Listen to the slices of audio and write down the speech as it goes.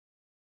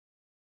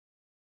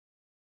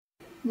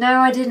No,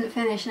 I didn't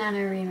finish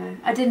NaNoWriMo.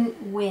 I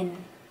didn't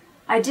win.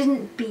 I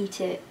didn't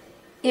beat it.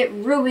 It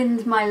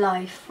ruined my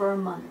life for a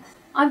month.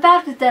 I'm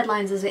bad with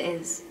deadlines as it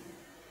is.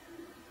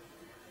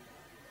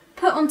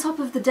 Put on top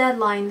of the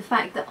deadline the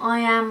fact that I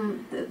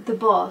am the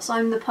boss,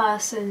 I'm the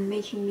person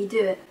making me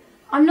do it.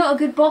 I'm not a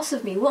good boss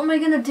of me. What am I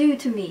gonna do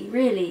to me,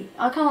 really?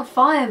 I can't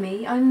fire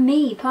me. I'm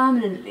me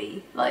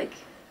permanently. Like,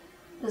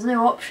 there's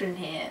no option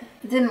here.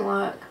 It didn't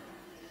work.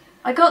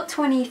 I got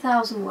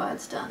 20,000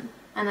 words done,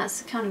 and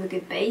that's kind of a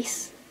good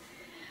base.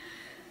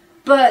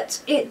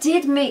 But it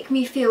did make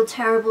me feel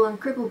terrible and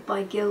crippled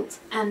by guilt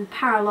and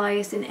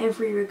paralysed in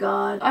every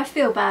regard. I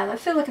feel bad. I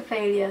feel like a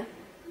failure.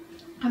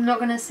 I'm not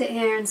gonna sit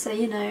here and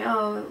say, you know,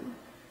 oh,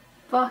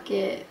 fuck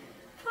it.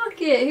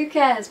 Fuck it, who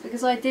cares?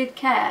 Because I did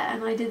care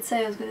and I did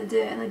say I was gonna do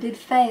it and I did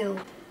fail.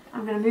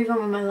 I'm gonna move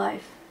on with my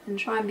life and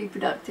try and be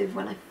productive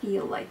when I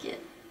feel like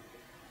it.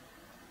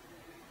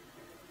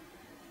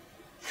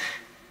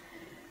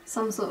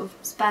 Some sort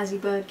of spazzy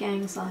bird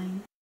gang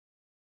sign.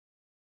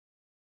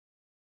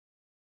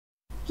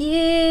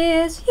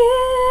 Yes,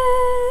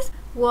 yes!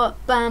 What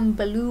bam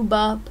baloo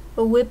bop,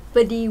 a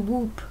whippity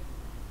whoop,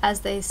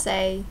 as they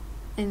say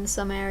in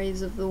some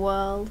areas of the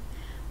world.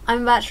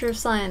 I'm a Bachelor of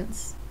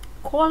Science.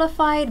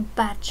 Qualified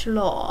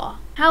Bachelor.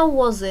 How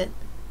was it?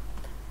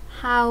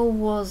 How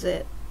was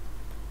it?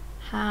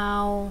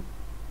 How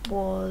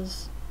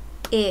was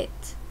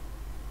it?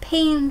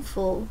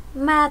 Painful,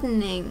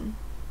 maddening,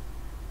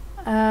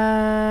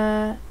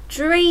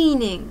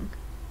 draining,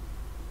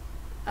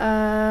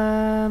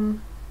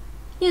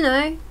 you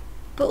know,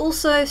 but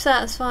also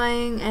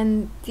satisfying,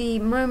 and the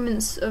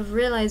moments of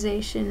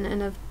realization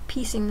and of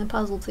piecing the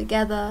puzzle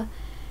together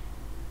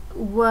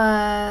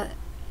were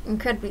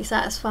incredibly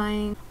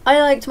satisfying. I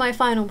liked my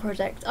final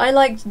project. I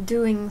liked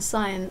doing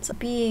science,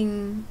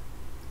 being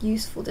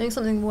useful, doing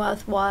something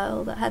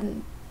worthwhile that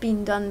hadn't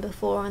been done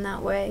before in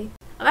that way.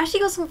 I've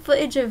actually got some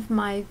footage of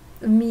me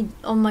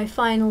on my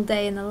final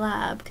day in the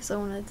lab because I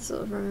wanted to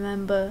sort of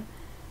remember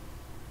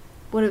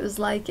what it was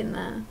like in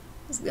there.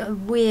 It was a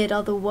weird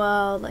other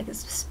world, like a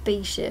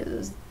spaceship that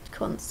was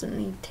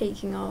constantly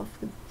taking off,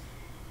 with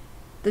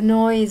the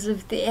noise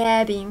of the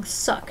air being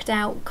sucked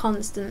out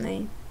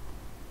constantly.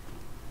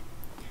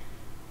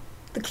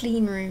 The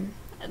clean room.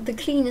 The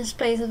cleanest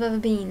place I've ever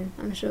been,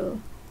 I'm sure.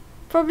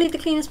 Probably the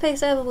cleanest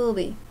place I ever will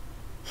be.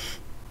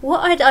 What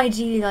I'd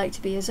ideally like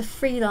to be is a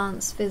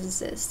freelance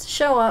physicist.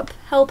 Show up,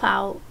 help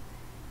out,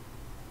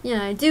 you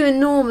know, do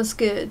enormous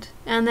good,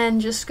 and then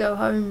just go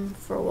home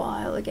for a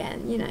while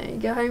again. You know,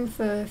 go home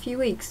for a few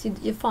weeks,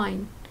 you're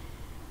fine.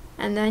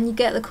 And then you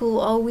get the call,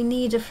 oh, we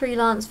need a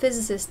freelance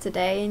physicist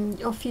today,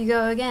 and off you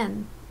go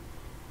again.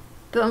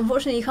 But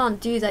unfortunately you can't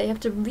do that. You have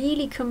to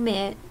really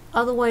commit,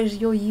 otherwise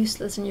you're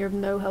useless and you're of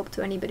no help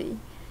to anybody.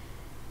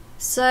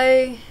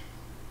 So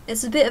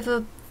it's a bit of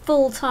a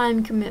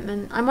full-time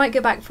commitment. I might go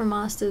back for a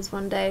master's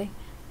one day,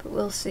 but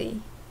we'll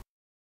see.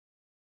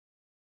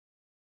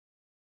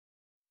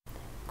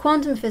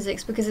 Quantum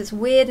physics, because it's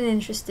weird and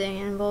interesting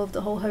and involved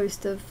a whole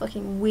host of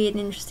fucking weird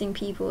and interesting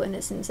people in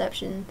its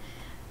inception,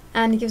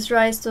 and it gives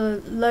rise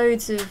to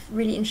loads of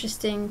really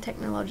interesting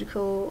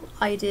technological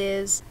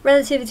ideas.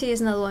 Relativity is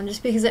another one,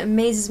 just because it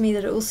amazes me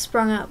that it all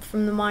sprung up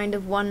from the mind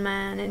of one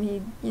man and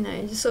he, you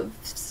know, just sort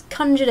of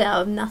conjured it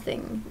out of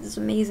nothing. It's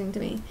amazing to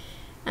me,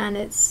 and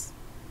it's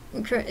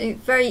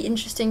very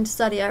interesting to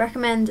study. I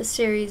recommend a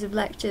series of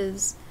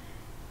lectures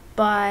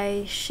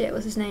by,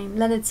 what's his name?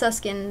 Leonard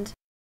Susskind.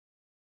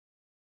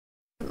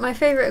 My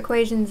favourite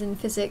equations in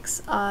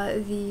physics are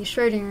the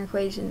Schrödinger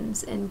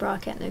equations in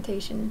bracket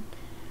notation.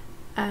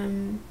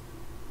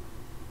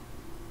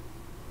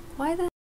 Why the